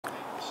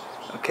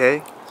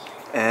Okay,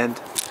 and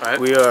Alright.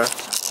 we are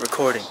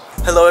recording.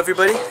 Hello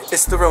everybody,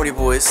 it's the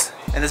RoneyBoys,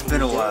 and it's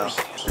been a while.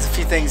 There's a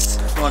few things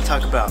we want to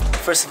talk about.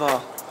 First of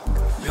all,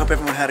 we hope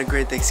everyone had a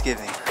great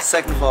Thanksgiving.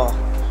 Second of all,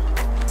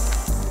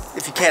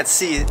 if you can't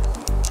see it,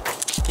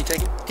 can you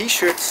take it?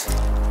 T-shirts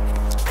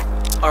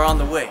are on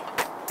the way.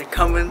 They're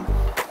coming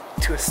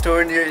to a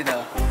store near you.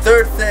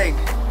 Third thing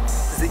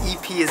is the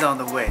EP is on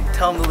the way.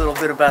 Tell them a little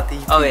bit about the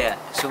EP. Oh yeah,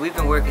 so we've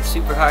been working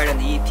super hard on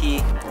the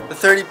EP. The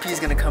third EP is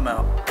gonna come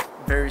out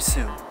very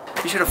soon.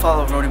 Be sure to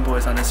follow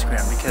RoneyBoys on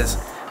Instagram because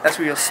that's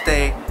where you'll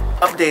stay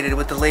updated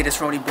with the latest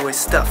RoneyBoys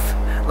stuff,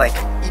 like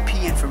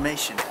EP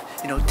information,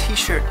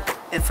 T-shirt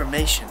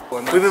information.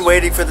 We've been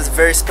waiting for this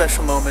very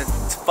special moment.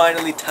 It's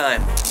finally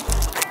time.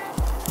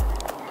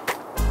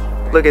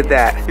 Look at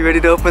that. You ready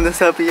to open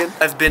this up, Ian?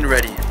 I've been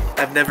ready.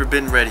 I've never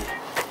been ready.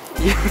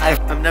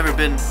 I've never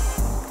been...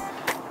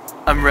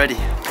 I'm ready.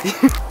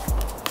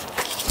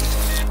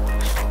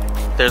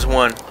 There's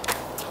one.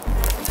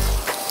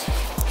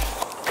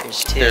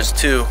 There's two. There's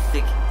two.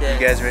 You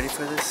guys ready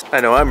for this? I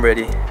know I'm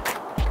ready.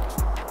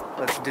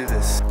 Let's do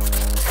this.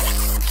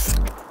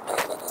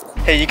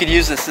 Hey, you could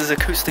use this. This is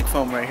acoustic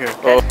foam right here.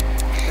 Okay? Oh.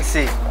 Let's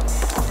see.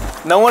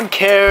 No one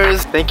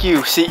cares. Thank you,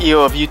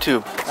 CEO of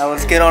YouTube. Now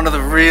let's get on to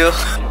the real.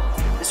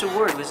 This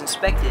award was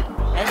inspected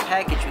and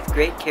packaged with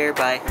great care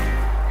by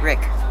Rick.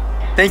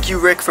 Thank you,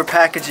 Rick, for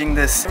packaging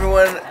this.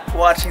 Everyone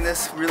watching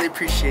this really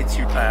appreciates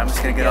you. Alright, I'm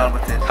just gonna get on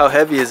with it. How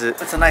heavy is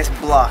it? It's a nice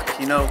block,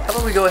 How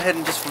about we go ahead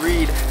and just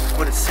read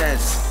what it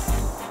says?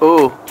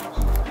 Oh,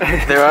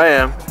 there I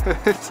am.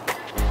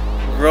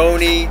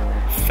 Roney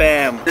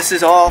fam. This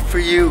is all for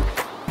you.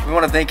 We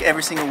want to thank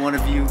every single one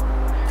of you.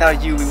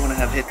 Without you, we wouldn't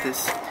have hit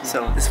this.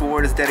 So this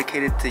award is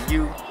dedicated to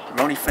you,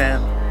 Roney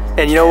fam.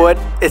 And you know what?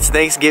 It's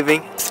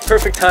Thanksgiving. It's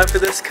perfect time for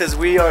this because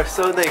we are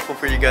so thankful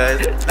for you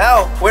guys.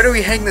 Now, where do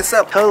we hang this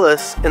up? Tell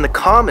us in the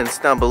comments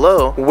down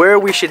below where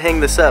we should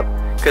hang this up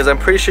because I'm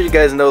pretty sure you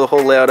guys know the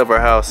whole layout of our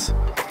house.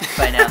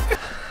 By now.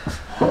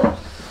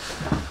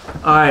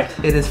 Alright,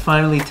 it is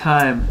finally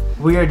time.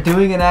 We are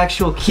doing an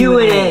actual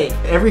Q&A.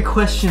 Every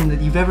question that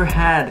you've ever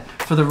had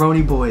for the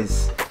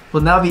RoneyBoys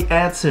will now be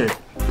answered.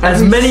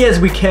 As many as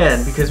we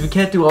can because we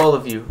can't do all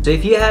of you. So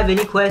if you have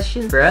any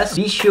questions for us,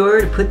 be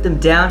sure to put them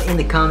down in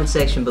the comment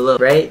section below.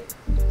 Right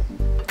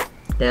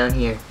down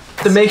here.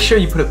 To make sure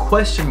you put a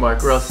question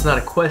mark or else it's not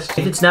a question.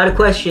 If it's not a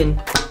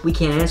question, we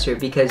can't answer it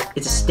because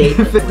it's a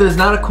statement. If there's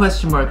not a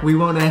question mark, we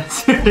won't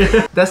answer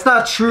it. That's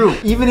not true.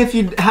 Even if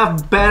you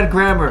have bad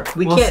grammar,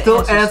 we'll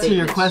still answer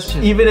your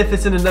question. Even if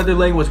it's in another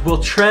language,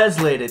 we'll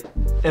translate it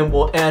and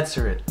we'll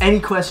answer it. Any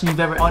question you've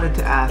ever wanted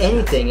to ask.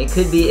 Anything. It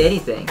could be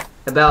anything.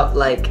 About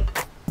like...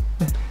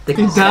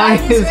 Dye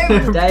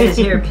his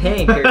hair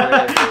pink or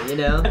whatever,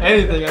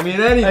 Anything,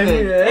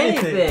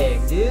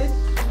 anything, dude.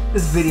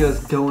 This video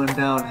is going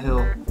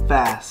downhill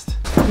fast.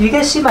 You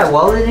guys see my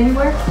wallet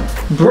anywhere?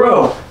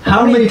 Bro,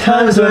 how many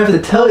times do I have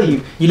to tell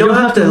you? You don't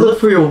have to look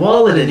for your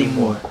wallet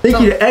anymore. Thank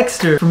you to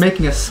Extra for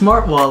making a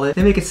smart wallet.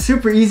 They make it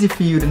super easy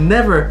for you to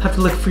never have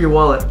to look for your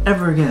wallet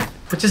ever again.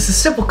 With just a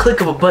simple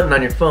click of a button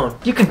on your phone,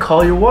 you can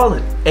call your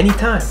wallet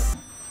anytime.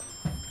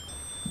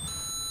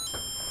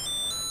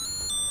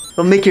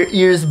 It'll make your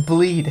ears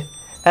bleed.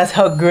 That's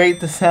how great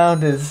the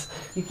sound is.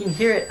 You can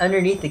hear it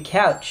underneath the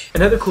couch.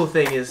 Another cool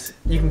thing is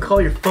you can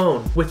call your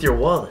phone with your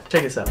wallet.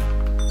 Check this out.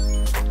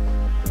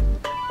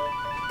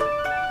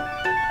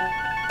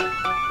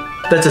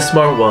 That's a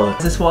smart wallet.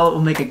 This wallet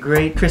will make a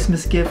great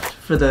Christmas gift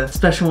for the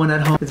special one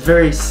at home. It's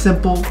very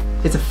simple,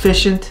 it's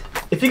efficient.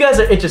 If you guys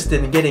are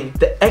interested in getting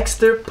the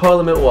Extra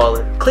Parliament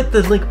wallet, click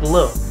the link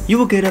below. You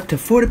will get up to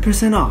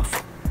 40%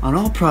 off on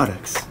all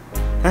products.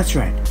 That's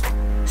right,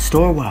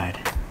 store-wide.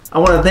 I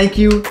want to thank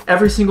you,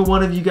 every single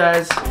one of you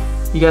guys.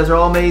 You guys are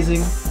all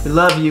amazing. We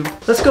love you.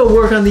 Let's go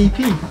work on the EP.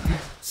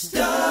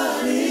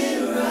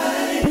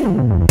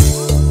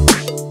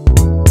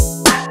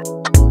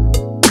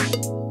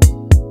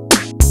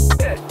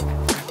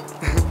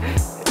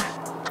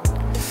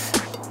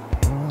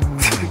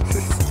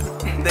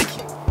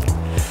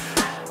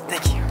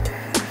 Thank you.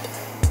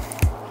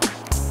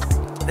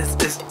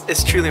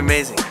 It's truly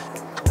amazing.